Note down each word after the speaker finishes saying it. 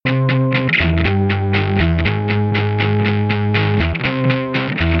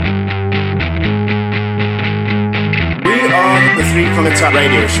the Tap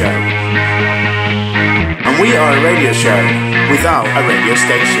radio show. And we are a radio show without a radio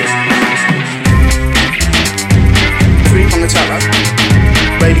station. Three from the Tap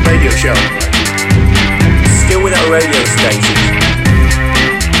radio show. Still without a radio station.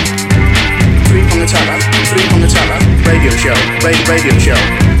 Three from the Tap radio show.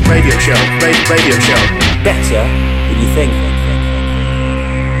 Radio show. Radio show. Better than you think.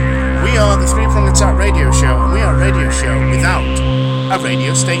 We are the Three from the Tap radio show, and we are a radio show without a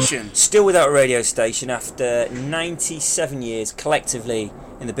radio station. Still without a radio station after 97 years collectively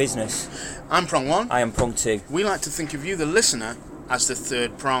in the business. I'm Prong 1. I am Prong 2. We like to think of you, the listener, as the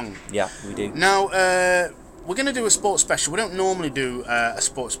third prong. Yeah, we do. Now, we're going to do a sports special. We don't normally do a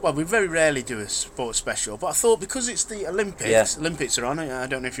sports... Well, we very rarely do a sports special, but I thought because it's the Olympics... Yeah. Olympics are on. I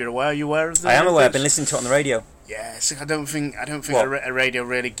don't know if you're aware. Are you aware of the I am Olympics? aware. I've been listening to it on the radio. Yes, I don't think What? a radio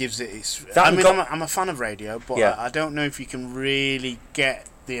really gives it its... That I mean, got- I'm a fan of radio, but Yeah. I don't know if you can really get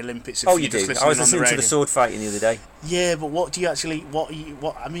the Olympics if Oh, you you just do. listen I was on listening the to radio. the sword fighting the other day. Yeah, but what do you actually... What?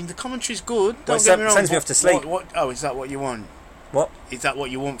 I mean, the commentary's good. Well, Don't get me it wrong. sends me off to sleep. Oh, is that what you want? What? Is that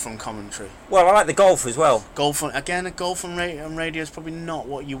what you want from commentary? Well, I like the golf as well. Golf on radio is probably not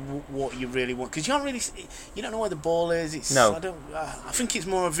what you really want, because you don't really, you don't know where the ball is. It's, No. I think it's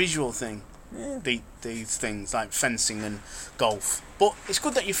more a visual thing. Yeah. These things like fencing and golf, but it's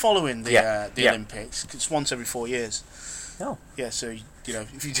good that you're following the Yeah. Olympics. 'Cause it's once every 4 years. Oh. Yeah, so you know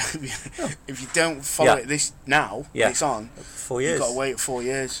if you don't follow Yeah. it this now, Yeah. it's on. 4 years. You've got to wait 4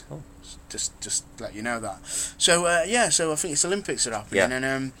 years. Oh. Just let you know that. So so I think it's Olympics are happening, Yeah.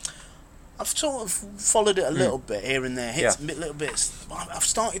 and I've sort of followed it a little bit here and there, hits Yeah. little bits. I've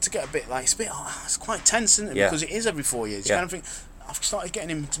started to get a bit like it's quite tense, isn't it? Yeah. Because it is every 4 years. You Yeah. kind of think I've started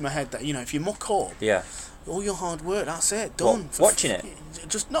getting into my head that if you muck up, Yeah. all your hard work, that's it, What, done. watching it?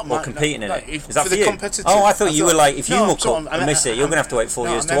 Just not Or competing in it? Is that for for the you? competitive. Oh, I thought you were like, if you No, muck so up and miss it, you're going to have to wait 4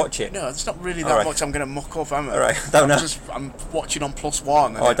 years to watch it. No, it's not really All that right. much I'm going to muck up, am I? All right, don't know. I'm watching on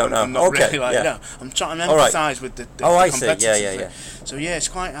 +1. And Oh, I don't know. I'm not Okay, really like, yeah. no, I'm trying to All right. empathise with the Oh, I the see. Yeah, competitive yeah, thing. yeah. So yeah, it's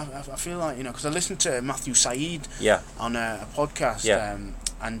quite. I feel like because I listened to Matthew Saeed Yeah. on a podcast, Yeah.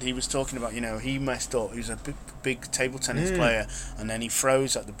 and he was talking about he messed up. He was a big table tennis player, and then he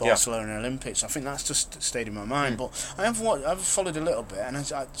froze at the Barcelona Olympics. I think that's just stayed in my mind. But I've followed a little bit, and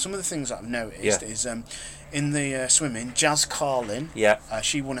some of the things that I've noticed is in the swimming, Jazz Carlin. Yeah.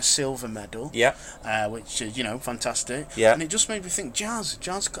 She won a silver medal. Yeah. Which is fantastic. Yeah. And it just made me think Jazz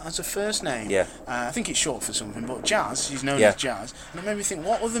as a first name. Yeah. I think it's short for something, but Jazz, she's known Yeah. as Jazz, and it made me think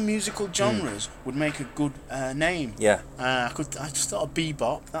what other musical genres would make a good name. Yeah. I just thought of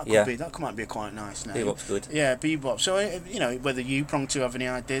bebop. That Yeah. might be a quite nice name. Bebop's good. Yeah, bebop. So whether you Prong 2 have any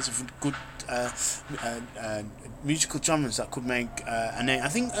ideas of good musical genres that could make a name. I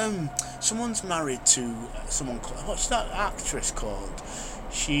think someone's married to someone called, what's that actress called?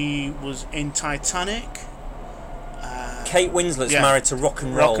 She was in Titanic. Kate Winslet's Yeah. married to rock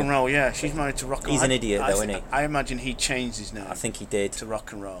and roll. Rock and roll, yeah. She's married to rock and roll. He's an idiot, though, isn't he? I imagine he changed his name I think he did. to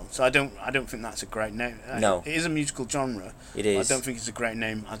rock and roll. So I don't think that's a great name. No. It is a musical genre. It but is. I don't think it's a great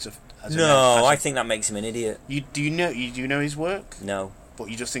name as a name. No, I think that makes him an idiot. Do you know his work? No. But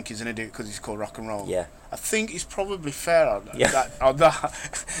you just think he's an idiot because he's called rock and roll. Yeah. I think it's probably fair on Yeah. that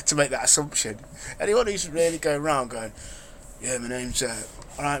to make that assumption. Anyone who's really going around going, yeah, my name's all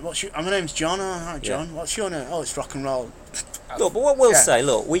right. My name's John. All right, John. Yeah. What's your name? Oh, it's rock and roll. Look, but what we'll Yeah. say,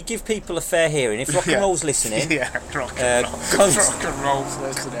 look, we give people a fair hearing. If rock and Yeah. roll's listening, Yeah, rock and roll. Rock and roll's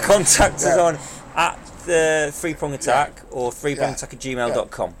listening. contact us Yeah. on at the Three Prong Attack or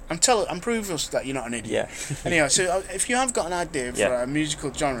threeprongattack@gmail.com. I'm proving us that you're not an idiot. Yeah. Anyway, so if you have got an idea for Yeah. a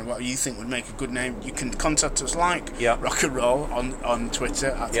musical genre, what you think would make a good name, you can contact us Yeah. rock and roll on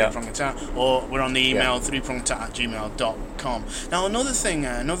Twitter at Yeah. Three Prong Attack, or we're on the email threeprongattack@gmail.com. Now another thing,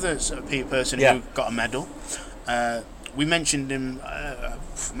 another sort of person Yeah. who got a medal. We mentioned him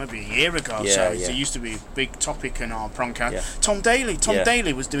maybe a year ago. Yeah, So yeah. it used to be a big topic in our Prongcast. Yeah. Tom Daly. Tom Yeah.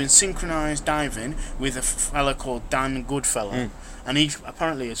 Daly was doing synchronised diving with a fella called Dan Goodfellow. And he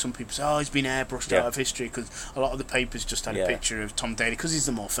apparently, as some people say, he's been airbrushed Yeah. out of history because a lot of the papers just had a Yeah. picture of Tom Daly because he's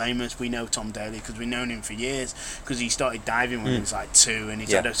the more famous. We know Tom Daly because we've known him for years because he started diving when he was like 2, and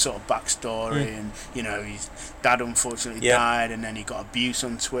he's Yeah. had a sort of backstory. And his dad unfortunately Yeah. died, and then he got abuse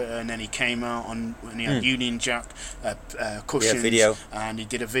on Twitter, and then he came out on when he had Union Jack cushions, video. and he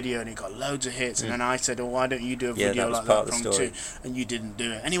did a video and he got loads of hits. And then I said, why don't you do a Yeah, video that was like part that of the Prong story. 2? And you didn't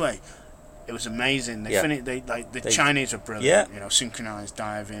do it anyway. It was amazing. They Yeah. finished. The Chinese were brilliant. Yeah. synchronized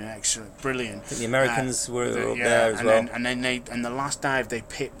diving, excellent, brilliant. I think the Americans were up yeah, there as and well. then the last dive they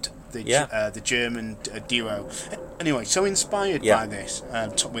pipped the Yeah. the German duo. Anyway, so inspired Yeah. by this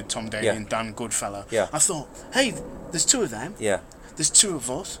with Tom Daly Yeah. and Dan Goodfellow. Yeah. I thought, hey, there's 2 of them. Yeah. there's two of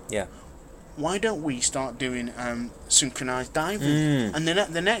us. Yeah. Why don't we start doing synchronized diving? And then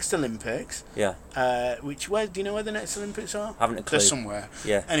at the next Olympics, Yeah. where do you know where the next Olympics are? Haven't a clue. They're somewhere.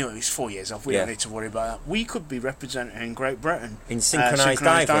 Yeah. Anyway, it's 4 years off. We don't need to worry about that. We could be representing Great Britain in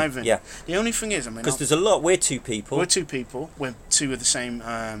synchronized diving. Yeah. The only thing is, because there's a lot. We're two people. We're two of the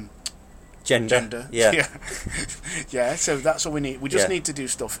same gender. Yeah. Yeah, so that's all we need. We just need to do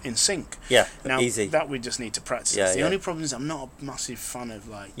stuff in sync. Yeah, now, easy. That we just need to practice. Yeah, the only problem is I'm not a massive fan of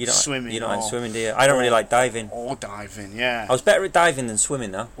swimming. You don't like swimming, do you? I don't really like diving. Or diving, yeah. I was better at diving than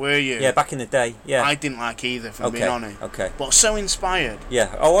swimming, though. Were you? Yeah, back in the day, yeah. I didn't like either, if I'm being honest. Okay. But so inspired.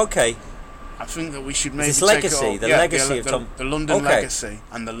 Yeah. Oh, okay. I think that we should maybe this legacy, take it of Tom... The London legacy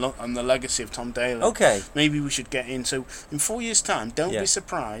and the legacy of Tom Daley. Okay. Maybe we should get in. So in 4 years' time, don't be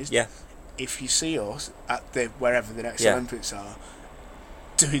surprised if you see us at wherever the next Olympics are,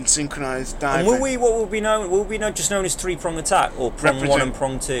 doing synchronised diving. And what will we know? Will we know just known as three-prong attack, or prong 1 and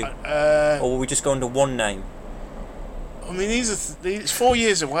prong 2? Or will we just go under one name? I mean, these 4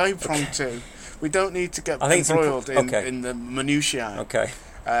 years away, prong 2. We don't need to get embroiled in the minutiae. Okay.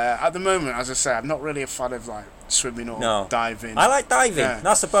 At the moment, as I say, I'm not really a fan of swimming or diving. I like diving. Yeah.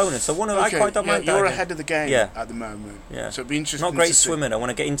 That's a bonus. I quite don't mind diving. You're ahead of the game at the moment. Yeah. So it'd be interesting. I'm not a great swimmer. I want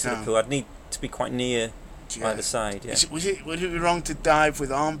to get into the pool. I'd need to be quite near either side. Yeah. Would it be wrong to dive with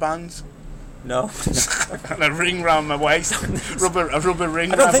armbands? No. And a ring round my waist, a rubber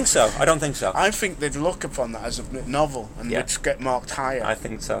ring. I don't think so. I think they'd look upon that as a novel and would get marked higher. I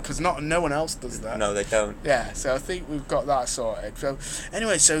think so. Because no one else does that. No, they don't. Yeah, so I think we've got that sorted. So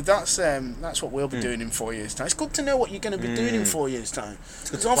anyway, that's what we'll be doing in 4 years' time. It's good to know what you're going to be doing in 4 years' time.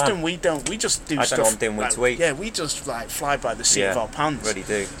 Because often we just do stuff. I don't know what I'm doing week to week. Yeah, we just fly by the seat of our pants. Really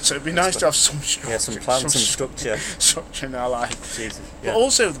do. So it'd be nice to have some structure. Yeah, some plan, some structure. Structure in our life. Jesus. But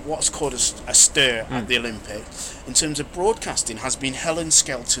also what's called a stir at the Olympics in terms of broadcasting has been Helen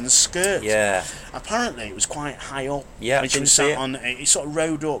Skelton's skirt. Yeah. Apparently it was quite high up. Yeah, she was sat on. It sort of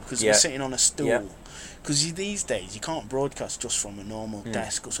rode up because he was sitting on a stool. Yeah. Because these days you can't broadcast just from a normal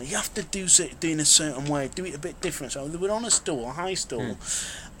desk or so. You have to do it in a certain way, do it a bit different. So they were on a stool, a high stool,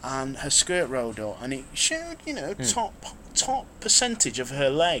 and her skirt rode up, and it showed, top percentage of her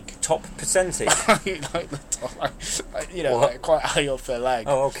leg. Top percentage? Like the top, quite high up her leg.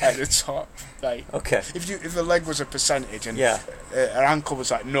 Oh, okay. At the top, okay. If the leg was a percentage and her ankle was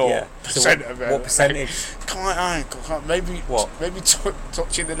 0% so of her. What percentage? Quite ankle. Maybe what? Maybe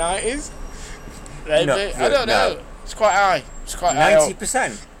touching the 90s. Maybe no, I don't know. No. It's quite high. It's quite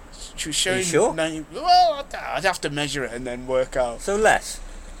 90%. She was showing. Are you sure? 90, well, I'd have to measure it and then work out. So less.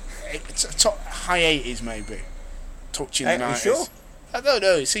 It's high 80s maybe. Touching the 90s. Are you sure? I don't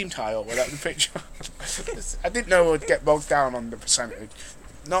know. It seemed high up without the picture. I didn't know I'd get bogged down on the percentage.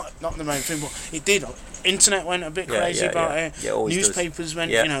 Not the main thing, but it did. Internet went a bit crazy about it. Yeah, always Newspapers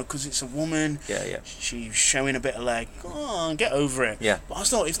went, because it's a woman. Yeah. She's showing a bit of leg. Oh, get over it. Yeah. But I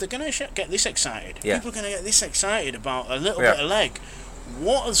thought if they're going to get this excited, Yeah. people are going to get this excited about a little bit of leg.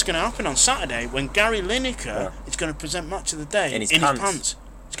 What is going to happen on Saturday when Gary Lineker is going to present Match of the Day in his pants?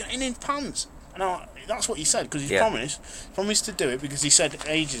 He's got in his pants. Now, that's what he said because he promised to do it because he said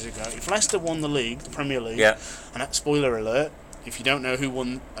ages ago if Leicester won the league, the Premier League, and that, spoiler alert, if you don't know who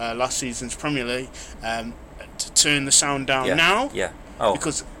won last season's Premier League, to turn the sound down now. Yeah. Oh,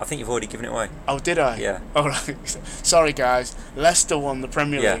 because I think you've already given it away. Oh, did I? Yeah. Oh, right. Sorry, guys. Leicester won the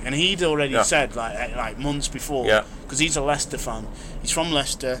Premier League, and he'd already said like months before. Yeah. Because he's a Leicester fan. He's from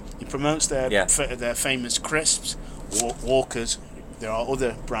Leicester. He promotes their famous crisps, Walkers. There are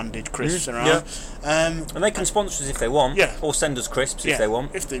other branded crisps around. Yeah. And they can sponsor us if they want. Yeah. Or send us crisps if they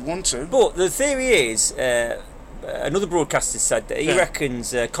want. If they want to. But the theory is. Another broadcaster said that he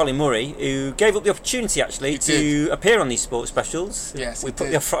reckons Colin Murray, who gave up the opportunity actually to appear on these sports specials. Yes, we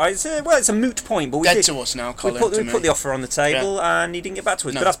put the offer. It's a moot point, but we did. To us now, Colin. We put the offer on the table, and he didn't get back to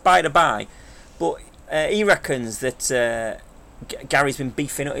us. No. But that's by the by. But he reckons that Gary's been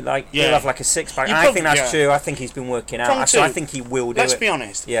beefing it. He'll have like a six-pack. I think that's true. I think he's been working out. So I think he will do it. Let's be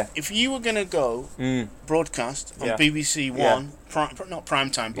honest. Yeah. If you were going to go broadcast on BBC One, not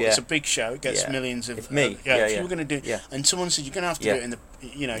prime time, but it's a big show. It gets millions of. If me. If you were going to do it, and someone said you're going to have to do it in the,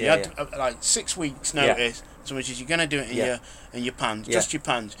 you had like 6 weeks notice. Someone says you're going to do it in your pants, just your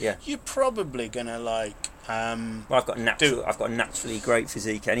pants. Yeah. You're probably going to well, I've got a naturally great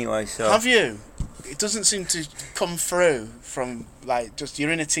physique anyway. So have you? It doesn't seem to come through from just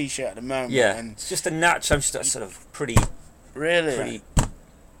you're in a t-shirt at the moment. Yeah, and it's just a natural. I'm just a sort of pretty,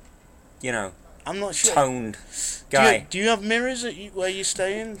 I'm not sure. Toned guy. Do you have mirrors where you're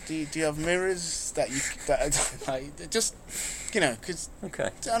staying? Do you have mirrors that just? because okay.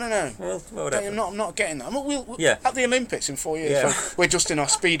 I don't know. Well, whatever. I'm not getting that. We'll yeah. At the Olympics in 4 years, we're just in our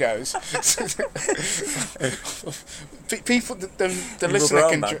speedos. People, the listener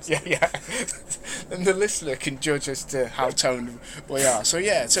can and the listener can judge as to how toned we are. So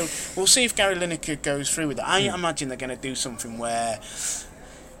so we'll see if Gary Lineker goes through with it. I imagine they're going to do something where.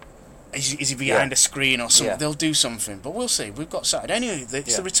 Is he behind a screen or something? They'll do something, but we'll see. We've got Saturday anyway.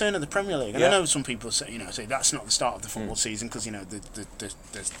 It's the return of the Premier League, and I know some people say that's not the start of the football season because there's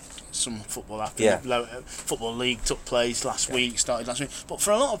some football after football league took place started last week. But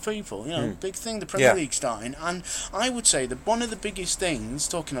for a lot of people, big thing, the Premier League starting, and I would say that one of the biggest things,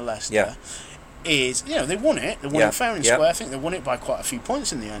 talking to Leicester. Is they won it. They won it fair and square. I think they won it by quite a few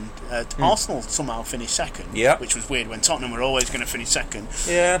points in the end. Arsenal somehow finished second, which was weird when Tottenham were always going to finish second.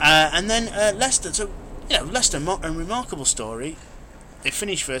 And then Leicester. So Leicester, a remarkable story. They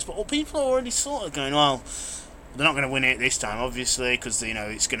finished first, but people are already sort of going, well, they're not going to win it this time, obviously, because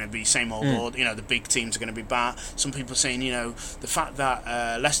it's going to be same old. The big teams are going to be back. Some people saying, the fact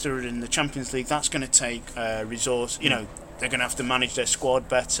that Leicester are in the Champions League, that's going to take resource. They're going to have to manage their squad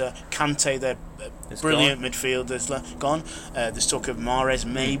better. Kante, their brilliant midfielder's gone. There's talk of Mahrez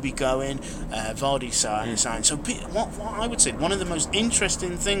maybe going. Vardy signed. So what I would say, one of the most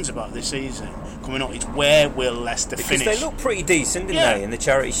interesting things about this season coming up is where will Leicester finish? Because they look pretty decent, didn't they, in the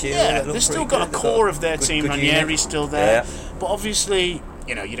Charity Shield? Yeah, they've still got a core of their team. Ranieri's still there. But obviously...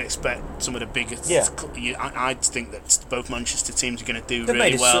 you'd expect some of the biggest. I'd think that both Manchester teams are going to do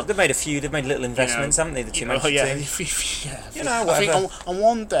really well. They've made a few. They've made little investments, haven't they? The two Manchester teams. I think on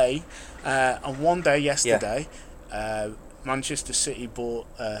one day yesterday, Manchester City bought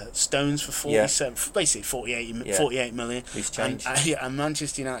Stones for 48 million. And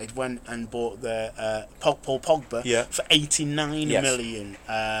Manchester United went and bought the Paul Pogba for 89 million.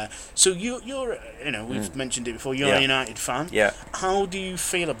 So you're we've mentioned it before. You're a United fan. How do you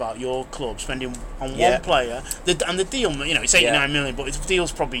feel about your club spending on one player? And the deal, it's 89 million, but the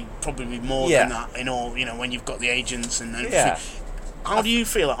deal's probably more than that. In all, when you've got the agents and everything. How do you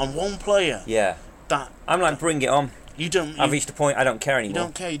feel on one player? That I'm like, bring it on. I've reached a point I don't care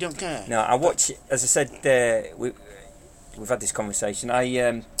anymore. You don't care. No, I watch. As I said, we've had this conversation.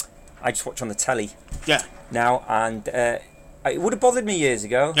 I just watch on the telly. Now, and it would have bothered me years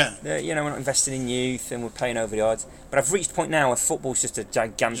ago. We're not investing in youth and we're paying over the odds. But I've reached a point now where football's just a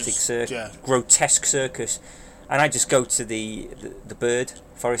gigantic grotesque circus, and I just go to the Bird,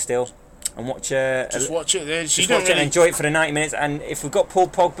 Forest Hill. And watch it. Just watch it. And enjoy it for the 90 minutes. And if we've got Paul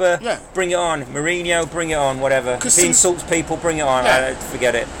Pogba, bring it on. Mourinho, bring it on. Whatever. If he insults people, bring it on.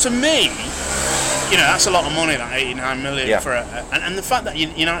 Forget it. To me, that's a lot of money. That 89 million for and the fact that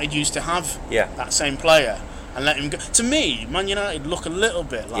United used to have that same player and let him go. To me, Man United look a little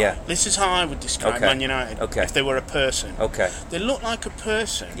bit like this is how I would describe Man United if they were a person. They look like a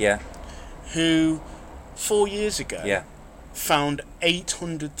person. Who 4 years ago. Found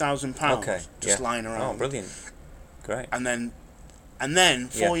 £800,000 just lying around. Oh, brilliant! Great. And then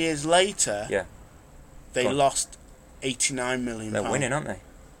 4 years later, they lost £89 million. They're winning, aren't they?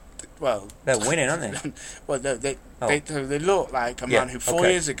 Well, they're winning, aren't they? Well, they look like a man who 4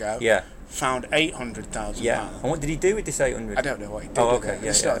 years ago found £800,000. And what did he do with this 800? I don't know what he did. Oh, okay.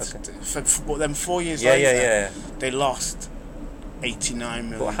 But then 4 years later, they lost £89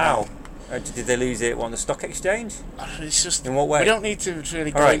 million. But how? Did they lose it on the stock exchange? It's just in what way? We don't need to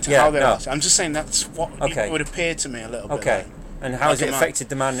really go into how they lost. I'm just saying that's what it would appear to me a little bit. Okay. And how has it affected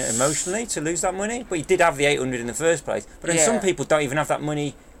the man emotionally to lose that money? But he did have the 800 in the first place. But then some people don't even have that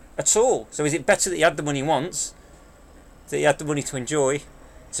money at all. So is it better that he had the money once, that he had the money to enjoy,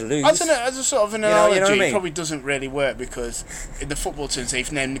 to lose? As a sort of an analogy, it probably doesn't really work because in the football terms, they've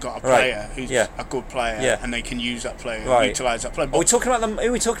then got a player who's a good player and they can use that player, utilise that player. But are we talking about who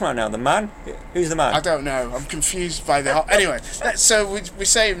are we talking about now? The man? Who's the man? I don't know. I'm confused by the... Anyway, so we're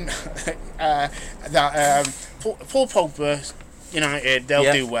saying that Paul Pogba, United,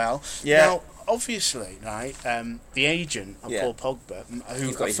 they'll do well. Now, obviously, right, the agent of Paul Pogba, who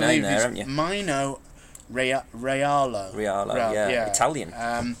you've got his name there, haven't you? Mino Realo, Italian.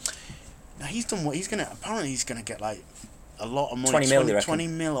 Now he's done what he's gonna. Apparently, he's gonna get like a lot of money. 20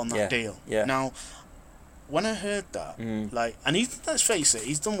 mil on that deal. Now, when I heard that, and let's face it,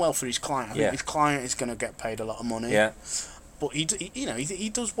 he's done well for his client. I think his client is gonna get paid a lot of money. But he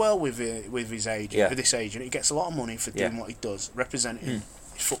does well with his agent. With this agent, he gets a lot of money for doing what he does, representing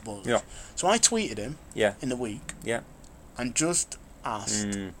his footballers. So I tweeted him in the week. And just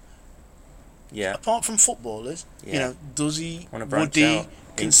asked. Apart from footballers, does he? Would he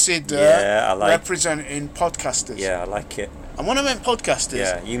consider representing podcasters. Yeah, I like it. And when I meant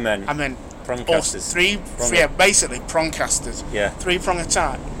podcasters, I meant prongcasters. Basically prongcasters. Yeah. 3-prong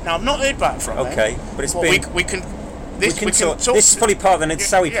attack. Now I've not heard back from him. Okay, but it's been. We can. This is probably part of the. This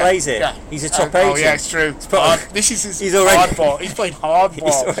is how he plays it. Yeah. He's a top agent. Oh yeah, it's true. This is his hardball. He's playing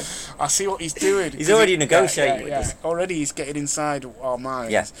hardball. I see what he's doing. He's already negotiating with us. Already he's getting inside our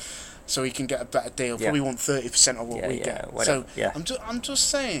minds. Yeah. So he can get a better deal. Probably want 30% of what we get. Whatever. So I'm just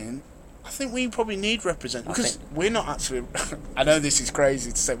saying. I think we probably need because we're not actually. I know this is crazy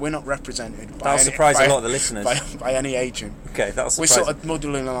to say we're not represented. That'll surprise a lot of the listeners by any agent. Okay, that'll surprise. We're sort of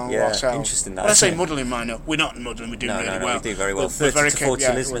muddling along ourselves. Interesting. When I say muddling, we're not muddling. We're doing really well. We do very well. 30 to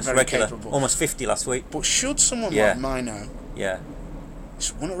 40 listeners regular, almost 50 last week. But should someone like Mino,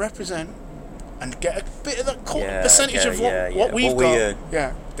 want to represent and get a bit of that percentage of what we've got,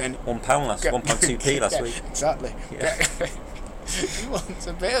 then £1 last, 1.2p last week. Exactly. He wants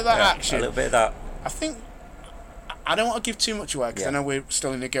a bit of that action. A little bit of that. I think I don't want to give too much away because I know we're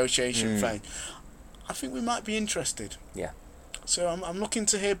still in negotiation phase. I think we might be interested. Yeah. So I'm looking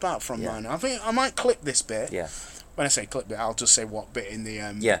to hear back from mine. I think I might clip this bit. Yeah. When I say clip bit, I'll just say what bit in the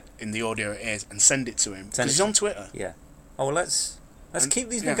in the audio it is and send it to him because he's on Twitter. Yeah. Oh, well, let's keep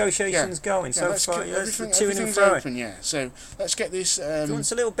these negotiations going. So far, everything's open. So let's get this. He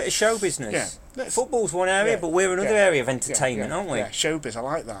wants a little bit of show business. Football's one area, but we're another area of entertainment, aren't we? Yeah, showbiz. I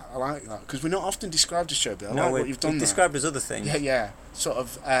like that because we're not often described as showbiz. I like what you've done. Described as other things. Yeah. Sort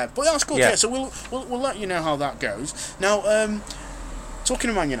of. But that's good. Yeah. So we'll let you know how that goes. Now, talking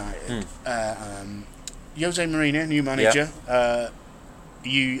of Man United, Jose Mourinho, new manager. Are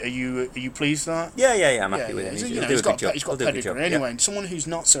you pleased with that? Yeah, I'm happy with him. He's got pedigree. Anyway, and someone who's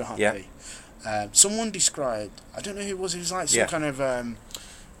not so happy. Someone described. I don't know who it was. It was like some kind of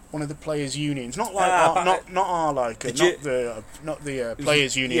one of the players' unions. Not like not the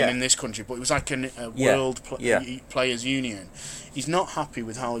players' union in this country, but it was like a world players' union. He's not happy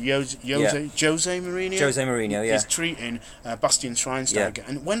with how Jose Mourinho is treating Bastian Schweinsteiger,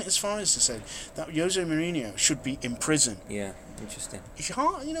 and went as far as to say that Jose Mourinho should be in prison. Yeah, interesting. It's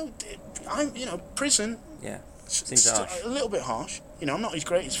hard, prison. Yeah, seems harsh. A little bit harsh. I'm not his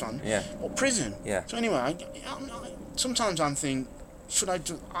greatest fan. Yeah. Or prison. Yeah. So anyway, sometimes I'm thinking, should I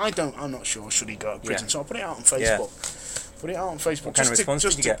do? I'm not sure. Should he go to prison? So I put it out on Facebook. Yeah. Put it out on Facebook. What kind of response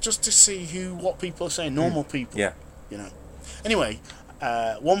did you get? Just to see what people are saying. Normal people. Yeah. Anyway,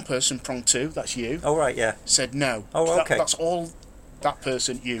 one person, prong 2, that's you. Oh right, yeah. Said no. Oh okay. That's all. That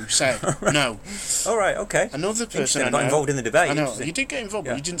person you said no. All right, okay. Another person I got involved in the debate. I know you did get involved,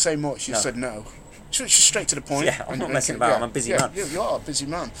 but you didn't say much. You said no. Just straight to the point. Yeah, I'm not messing about. I'm a busy man. You are a busy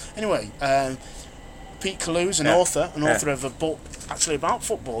man. Anyway, Pete Kalou's an author of a book actually about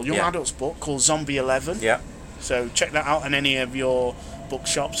football, young adults book called Zombie 11. Yeah. So check that out in any of your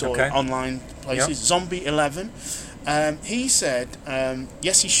bookshops or online places. Yep. Zombie 11. He said,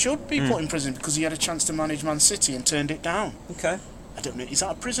 yes, he should be put in prison because he had a chance to manage Man City and turned it down. Okay. I don't know. Is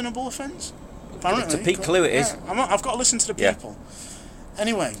that a prisonable offence? Apparently. To Pete Kalou it is. I've got to listen to the people.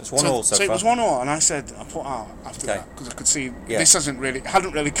 Anyway, it's 1-1 so far. It was 1-1, and I said I put out after that because I could see this hadn't really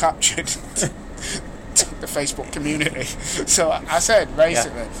captured the Facebook community. So I said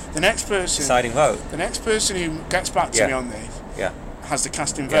basically the next person deciding vote. The next person who gets back to me on this has the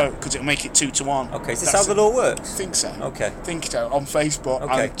casting vote because it'll make it 2-1. Okay, is this how the law works? I think so. Okay. Think so on Facebook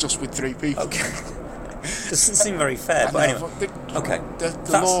and just with 3 people. Okay. Doesn't seem very fair, but anyway.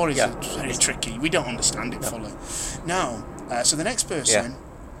 The law is very tricky. We don't understand it fully. Now, so the next person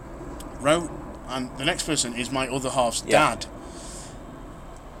wrote, and the next person is my other half's dad.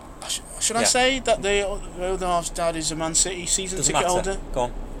 Should I say that the other half's dad is a Man City season ticket holder? Go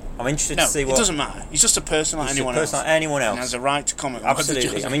on. I'm interested to see what. It doesn't matter. He's just a person like anyone else. And has a right to comment.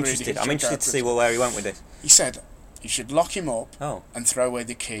 Absolutely. I'm interested. I'm interested to see where he went with this. He said you should lock him up and throw away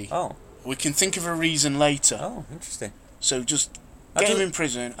the key. Oh. We can think of a reason later. Oh, interesting. So just get him in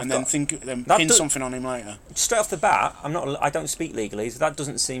prison and then pin something on him later. Straight off the bat, I don't speak legally, so that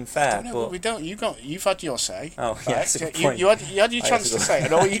doesn't seem fair. But we don't. You've had your say. Oh, right? That's a good point. You had your chance to say,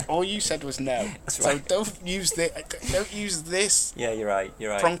 and all you said was no. That's right. So don't use this. Yeah, you're right.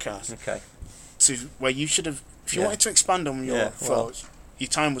 Prongcast. Okay. To where you should have. If you wanted to expand on your thoughts, your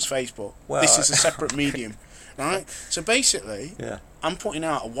time was Facebook. This is a separate medium. Right, so basically, I'm putting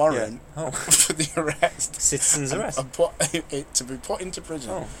out a warrant for the arrest, citizen's arrest, and put it to be put into prison.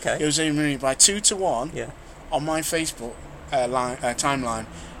 Oh, okay. Jose Mourinho by 2-1 on my Facebook timeline.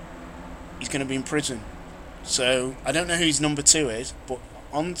 He's going to be in prison. So I don't know who his number 2 is, but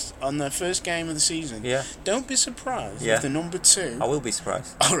on the first game of the season, don't be surprised if the number 2. I will be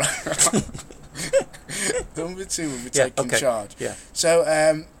surprised. All right. Number 2 will be taking charge. Yeah. So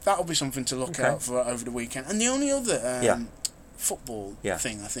that'll be something to look out for over the weekend. And the only other football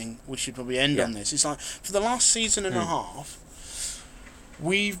thing I think we should probably end on this. It's like for the last season and a half,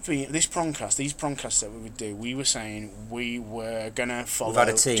 we've been these promcasts that we would do. We were saying we were gonna follow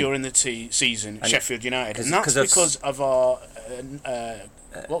during the season Sheffield United, and that's because of our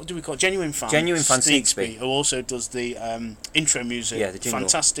what do we call it? Genuine Fan Sneaksby, who also does the intro music. Yeah, the jingle.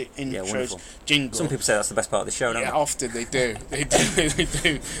 Fantastic intros, jingle. Some people say that's the best part of the show. Don't they? Often they do. They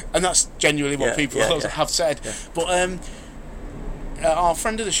do, and that's genuinely what people have said. Yeah. But our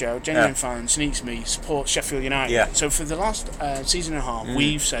friend of the show, Genuine Fan Sneaks Me, supports Sheffield United. Yeah. So for the last season and a half,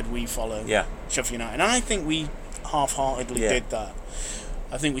 we've said we follow Sheffield United, and I think we half-heartedly did that.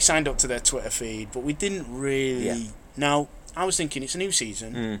 I think we signed up to their Twitter feed, but we didn't really. Yeah. Now I was thinking it's a new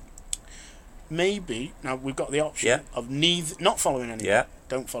season. Maybe now we've got the option of not following anyone.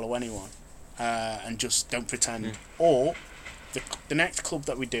 Don't follow anyone, and just don't pretend. Or the next club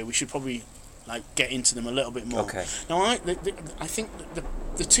that we do, we should probably get into them a little bit more. Okay. Now I think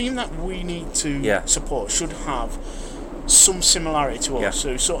the team that we need to support should have some similarity to us.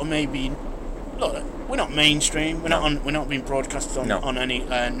 So sort of maybe. Look, we're not mainstream. We're not being broadcasted on any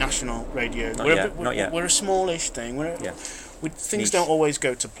national radio. Not yet. We're a smallish thing. Things don't always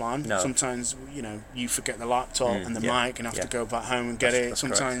go to plan. No. Sometimes you forget the laptop and the mic and have to go back home and get it.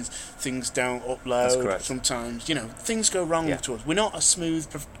 Sometimes things don't upload. Sometimes things go wrong to us. We're not a smooth.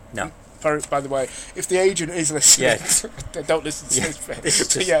 By the way, if the agent is listening, don't listen to this bit. This is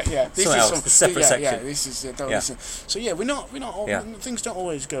just this is a separate section. This is don't listen. So we're not. Things don't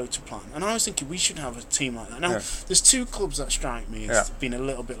always go to plan. And I was thinking we should have a team like that. Now, there's 2 clubs that strike me as being a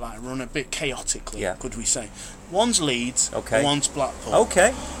little bit run a bit chaotically. Could we say? One's Leeds. And one's Blackpool.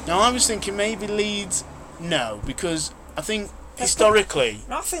 Okay. Now I was thinking maybe Leeds. No, because I think. Historically,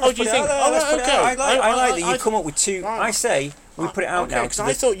 do you think? I like that you come up with 2. Right. I say we put it out now because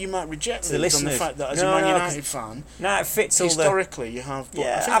I thought you might reject the listeners on the fact that as a Man United fan, it fits historically you have.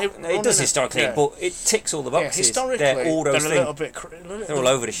 It does historically, but it ticks all the boxes. Historically, they're all those they're a little bit. They're all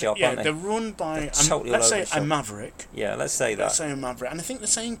over the shop, aren't they? They're run by let's say a Maverick. Yeah, let's say that. Let's say a Maverick, and I think the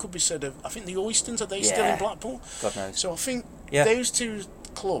same could be said of. I think the Oystons, are they still in Blackpool? God knows. So I think those 2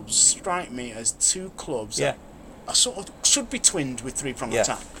 clubs strike me as 2 clubs that are sort of should be twinned with 3-prong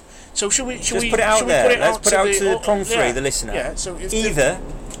attack. So should we put it out there? Let's put it out to prong 3, the listener. Yeah. So either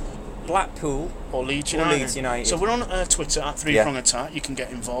Blackpool or Leeds United. So we're on Twitter at 3-prong attack. You can get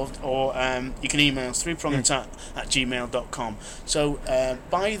involved, or you can email us 3prongattack@gmail.com. So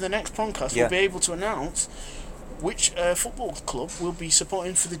by the next prongcast, we'll be able to announce which football club will be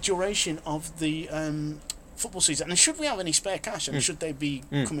supporting for the duration of the football season. And should we have any spare cash, and should they be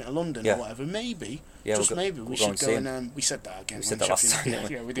coming to London or whatever, maybe. Maybe we should go and we said that again. We said that last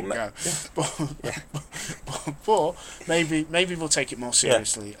time. We didn't go. But maybe we'll take it more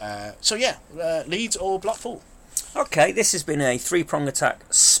seriously. Leeds or Blackpool. Okay, this has been a 3-prong attack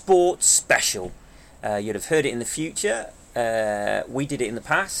sports special. You'd have heard it in the future. We did it in the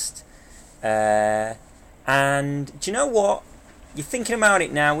past. And do you know what? You're thinking about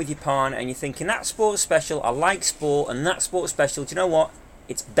it now with your partner, and you're thinking that sports special. I like sport, and that sports special. Do you know what?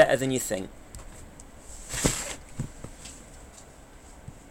 It's better than you think.